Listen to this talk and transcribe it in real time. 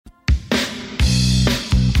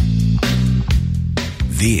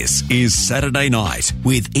This is Saturday Night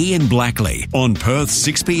with Ian Blackley on Perth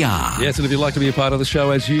 6PR. Yes, and if you'd like to be a part of the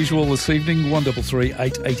show as usual this evening, 133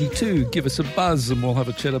 882. Give us a buzz and we'll have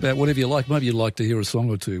a chat about whatever you like. Maybe you'd like to hear a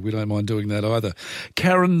song or two. We don't mind doing that either.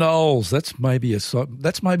 Karen Knowles, that's maybe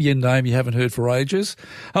a name you haven't heard for ages.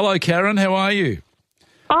 Hello, Karen. How are you?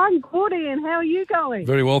 I'm good, Ian. How are you going?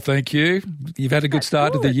 Very well, thank you. You've had a good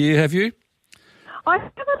start to the year, have you? I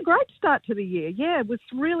have had a great start to the year. Yeah, it was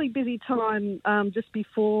a really busy time just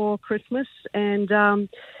before Christmas, and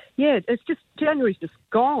it's just January's just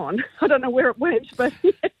gone. I don't know where it went, but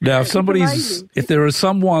now if there is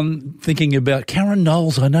someone thinking about Karen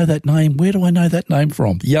Knowles, I know that name. Where do I know that name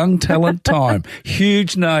from? Young Talent Time,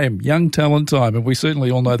 huge name, Young Talent Time, and we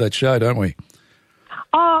certainly all know that show, don't we?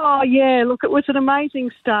 Oh yeah, look, it was an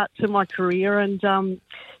amazing start to my career, and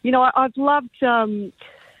I've loved.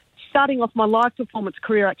 Starting off my live performance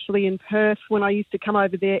career actually in Perth when I used to come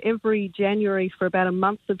over there every January for about a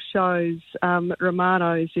month of shows at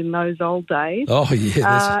Romano's in those old days. Oh,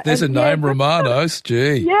 yeah, there's a name, Romano's,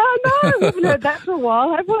 gee. Yeah, I know. We haven't heard that for a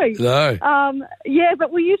while, have we? No.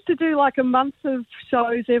 But we used to do like a month of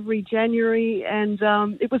shows every January, and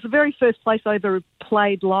it was the very first place I ever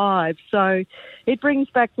played live. So it brings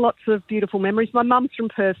back lots of beautiful memories. My mum's from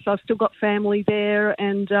Perth, so I've still got family there,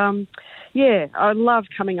 and I love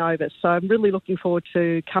coming over. So I'm really looking forward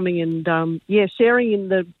to coming and, sharing in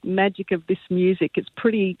the magic of this music. It's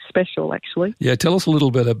pretty special, actually. Yeah, tell us a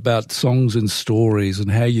little bit about songs and stories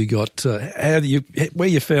and how you got, where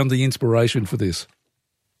you found the inspiration for this.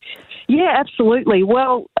 Yeah, absolutely.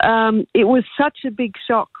 Well, it was such a big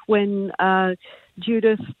shock when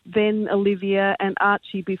Judith, then Olivia and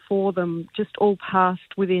Archie before them just all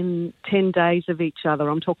passed within 10 days of each other.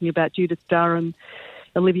 I'm talking about Judith Durham,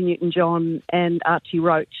 Olivia Newton-John and Archie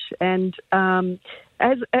Roach. And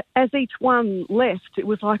as each one left, it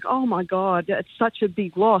was like, oh, my God, it's such a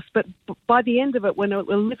big loss. But by the end of it, when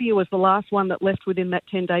Olivia was the last one that left within that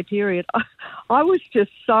 10-day period, I was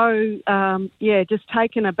just so, just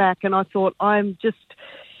taken aback. And I thought, I'm just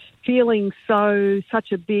feeling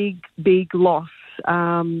such a big, big loss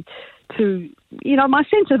to, my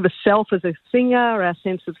sense of the self as a singer, our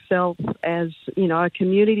sense of self as, a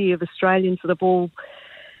community of Australians that have all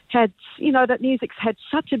had, that music's had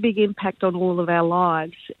such a big impact on all of our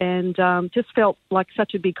lives, and just felt like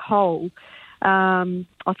such a big hole. I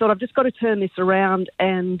thought I've just got to turn this around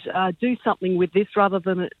and do something with this rather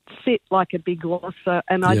than it sit like a big loss.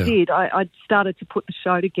 I did. I started to put the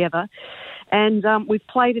show together. And we've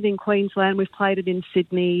played it in Queensland, we've played it in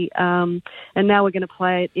Sydney, and now we're going to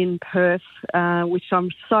play it in Perth, which I'm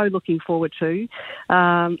so looking forward to.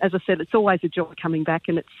 As I said, it's always a joy coming back,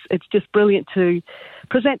 and it's just brilliant to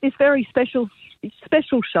present this very special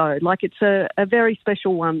show. Like, it's a very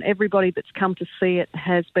special one. Everybody that's come to see it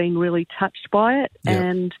has been really touched by it,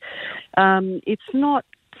 and it's not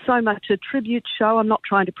so much a tribute show. I'm not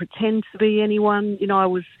trying to pretend to be anyone. I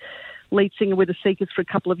was lead singer with the Seekers for a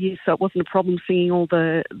couple of years, so it wasn't a problem singing all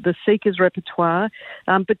the Seekers repertoire.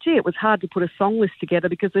 But gee, it was hard to put a song list together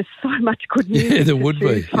because there's so much good music. Yeah, there would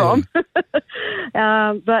be. From.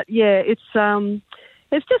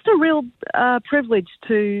 It's just a real privilege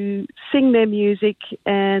to sing their music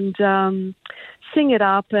and sing it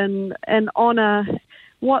up and honour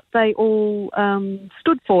what they all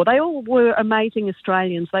stood for. They all were amazing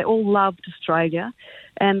Australians. They all loved Australia,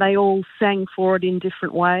 and they all sang for it in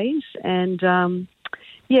different ways. And I'm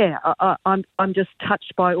just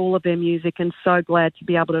touched by all of their music, and so glad to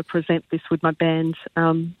be able to present this with my band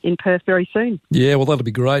in Perth very soon. Yeah, well, that'll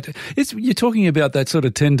be great. You're talking about that sort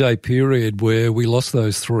of 10-day period where we lost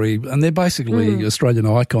those three, and they're basically Australian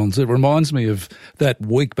icons. It reminds me of that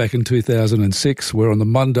week back in 2006 where on the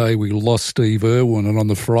Monday we lost Steve Irwin and on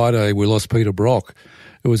the Friday we lost Peter Brock.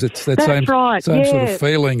 It's that same sort of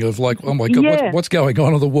feeling of like, oh my God, what's going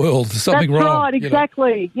on in the world? There's something wrong. That's right,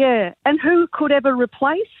 exactly, yeah. And who could ever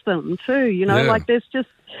replace them too, like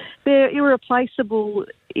they're irreplaceable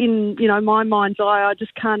in, my mind's eye. I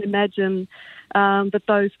just can't imagine that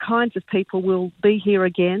those kinds of people will be here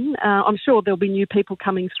again. I'm sure there'll be new people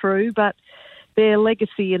coming through, but their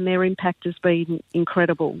legacy and their impact has been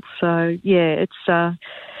incredible. So, it's...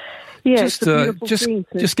 just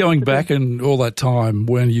going back and all that time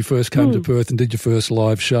when you first came to Perth and did your first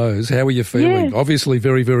live shows, how were you feeling? Obviously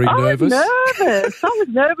very, very nervous. I was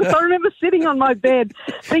nervous. I remember sitting on my bed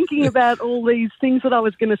thinking about all these things that I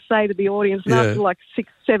was going to say to the audience. And after like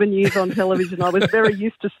 6-7 years on television, I was very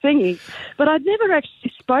used to singing. But I'd never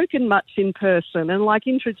actually spoken much in person, and like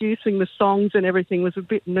introducing the songs and everything was a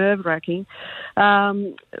bit nerve-wracking.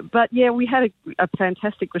 But we had a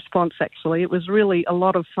fantastic response, actually. It was really a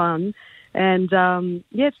lot of fun. And,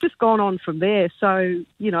 it's just gone on from there. So,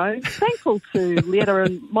 thankful to Letta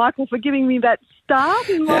and Michael for giving me that start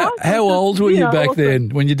in life. How old were you back then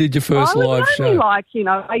when you did your first live show? I was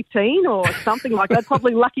only 18 or something like that.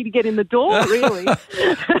 Probably lucky to get in the door, really.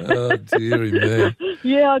 Oh, dearie me.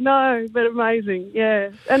 Yeah, I know, but amazing, yeah.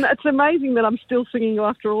 And it's amazing that I'm still singing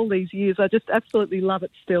after all these years. I just absolutely love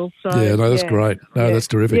it still. So that's great. That's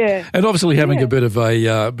terrific. Yeah. And obviously having a bit of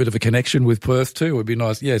a connection with Perth too would be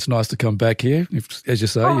nice. Yeah, it's nice to come back here, as you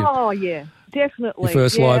say. Yeah. Definitely. Your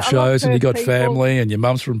first live shows, and you got family, and your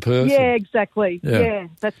mum's from Perth. Yeah, exactly. Yeah,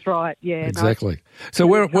 that's right. Yeah, exactly. So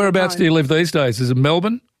whereabouts do you live these days? Is it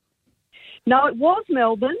Melbourne? No, it was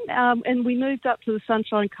Melbourne, and we moved up to the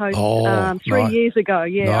Sunshine Coast 3 nice. years ago.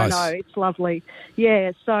 Yeah, nice. I know. It's lovely.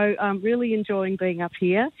 Yeah, so I'm really enjoying being up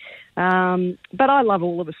here. But I love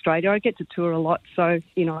all of Australia. I get to tour a lot, so,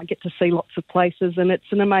 I get to see lots of places, and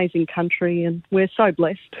it's an amazing country, and we're so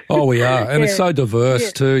blessed. Oh, we are. And it's so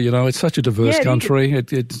diverse too, It's such a diverse country.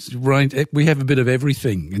 We have a bit of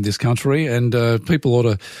everything in this country, and people ought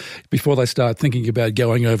to, before they start thinking about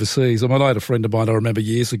going overseas. I had a friend of mine I remember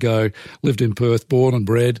years ago, lived in Perth, born and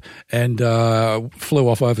bred, and flew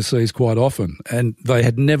off overseas quite often, and they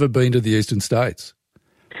had never been to the Eastern States.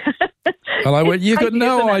 And I went, you've got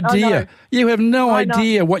no idea. You have no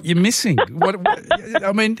idea what you're missing.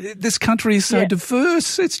 This country is so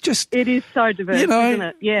diverse. It's just... It is so diverse, isn't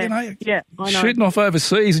it? Yeah. I know. Shooting off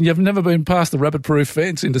overseas and you've never been past the rabbit-proof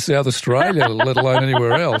fence into South Australia, let alone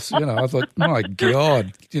anywhere else. I thought, my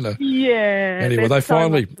God, Yeah. Anyway, they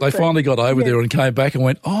finally got over there and came back and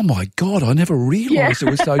went, oh, my God, I never realised it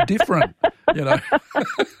was so different.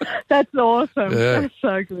 That's awesome. Yeah. That's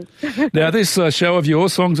so good. Now, this show of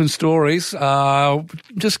yours, Songs and Stories,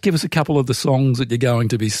 just give us a couple of the songs that you're going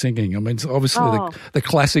to be singing. It's obviously the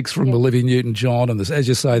classics from Olivia Newton-John and, as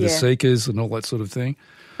you say, the Seekers and all that sort of thing.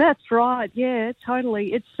 That's right. Yeah,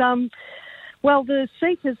 totally. It's the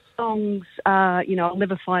Seekers songs are, I'll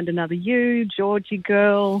Never Find Another You, Georgie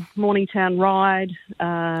Girl, Morningtown Ride,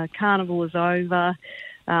 Carnival Is Over.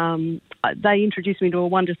 They introduced me to a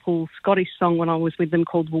wonderful Scottish song when I was with them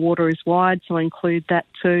called The Water Is Wide, so I include that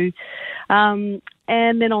too.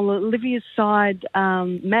 And then on Olivia's side,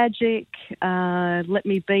 Magic, Let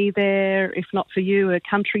Me Be There, If Not For You, a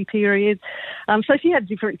country period. So she had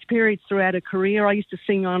different periods throughout her career. I used to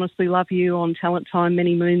sing Honestly Love You on Talent Time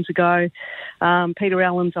many moons ago. Peter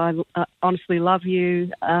Allen's I Honestly Love You,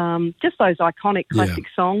 just those iconic classic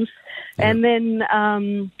songs. Yeah. And then,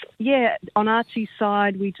 on Archie's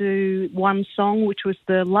side, we do One Song, which was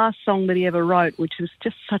the last song that he ever wrote, which was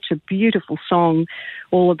just such a beautiful song,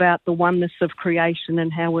 all about the oneness of creation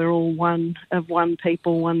and how we're all one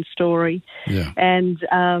people, one story. Yeah. And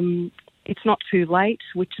It's Not Too Late,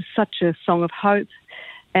 which is such a song of hope.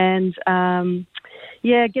 And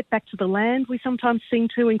Get Back to the Land, we sometimes sing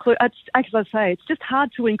to include. As I say, it's just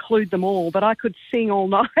hard to include them all, but I could sing all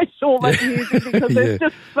night, all that music, because there's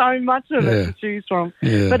just so much of it to choose from.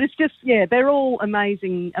 Yeah. But it's just, they're all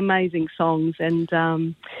amazing, amazing songs, and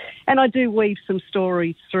I do weave some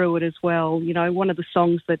stories through it as well. One of the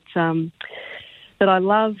songs that I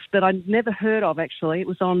love, that I'd never heard of actually, it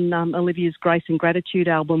was on Olivia's Grace and Gratitude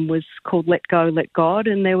album, was called Let Go, Let God,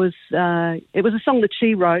 and it was a song that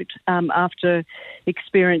she wrote after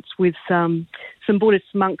experience with some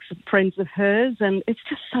Buddhist monks, friends of hers, and it's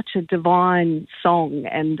just such a divine song,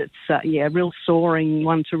 and it's a real soaring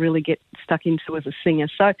one to really get stuck into as a singer.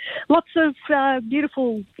 So lots of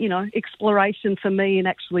beautiful, exploration for me in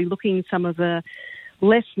actually looking at some of the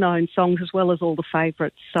less-known songs as well as all the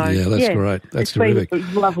favourites. So, that's great. That's terrific.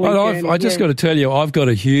 Lovely journey, I just got to tell you, I've got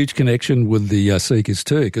a huge connection with the Seekers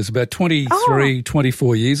too, because about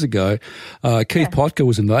 24 years ago, Keith Potker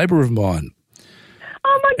was a neighbour of mine.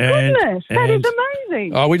 Oh my goodness, that is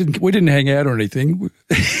amazing! Oh, we didn't hang out or anything.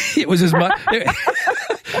 It was as much.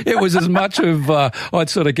 It was as much of I'd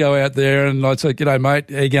sort of go out there and I'd say, "G'day, mate.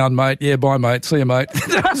 How you going, mate? Yeah, bye, mate. See you, mate."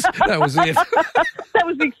 That was it. That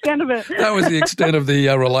was the extent of it. That was the extent of the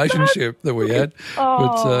relationship that we had.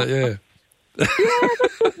 But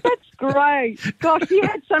that's great. Gosh, he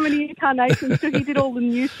had so many incarnations too. He did all the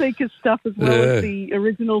new Seekers stuff as well as the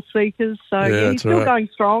original Seekers. So he's still going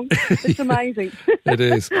strong. It's amazing. It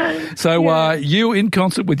is. So you in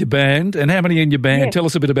concert with your band, and how many in your band? Tell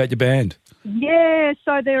us a bit about your band. Yeah,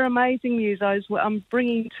 so they're amazing musos. I'm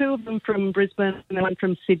bringing two of them from Brisbane and one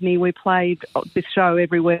from Sydney. We played this show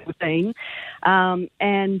everywhere we've been.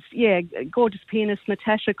 And gorgeous pianist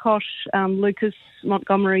Natasha Kosh, Lucas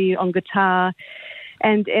Montgomery on guitar,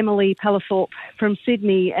 and Emily Palathorpe from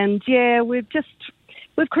Sydney. And we're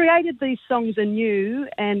we've created these songs anew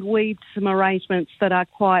and weaved some arrangements that are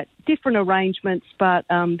quite different arrangements, but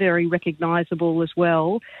very recognisable as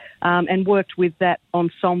well, and worked with that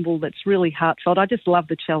ensemble that's really heartfelt. I just love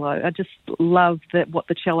the cello. I just love what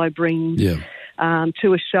the cello brings. Yeah.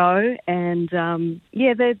 To a show, and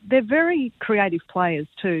they're very creative players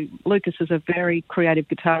too. Lucas is a very creative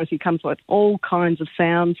guitarist. He comes with all kinds of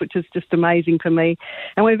sounds, which is just amazing for me.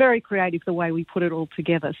 And we're very creative the way we put it all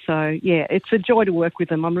together. So yeah, it's a joy to work with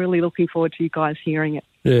them. I'm really looking forward to you guys hearing it.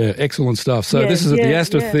 Yeah, excellent stuff. So this is at the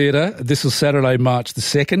Astor Theatre. This is Saturday, March the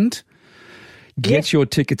 2nd. Get your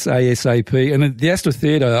tickets ASAP. And at the Astor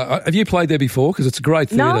Theatre, have you played there before? Because it's a great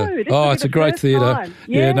theatre. No, it's a great theatre.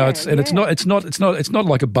 It's not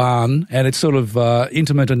like a barn, and it's sort of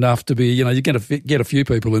intimate enough to be. You get a few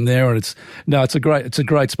people in there, and it's a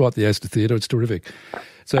great spot. The Astor Theatre, it's terrific.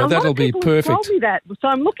 So that'll be perfect. Told me that, so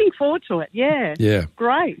I'm looking forward to it. Yeah. Yeah.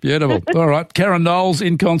 Great. Beautiful. All right. Karen Knowles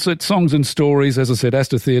in concert, Songs and Stories, as I said,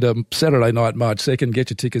 Astor Theatre, Saturday night, March 2nd. Get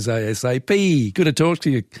your tickets ASAP. Good to talk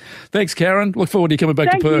to you. Thanks, Karen. Look forward to you coming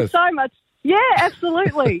back to Perth. Thank you so much. Yeah,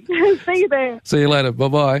 absolutely. See you there. See you later.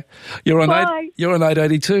 Bye-bye. You're on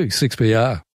 882 6PR.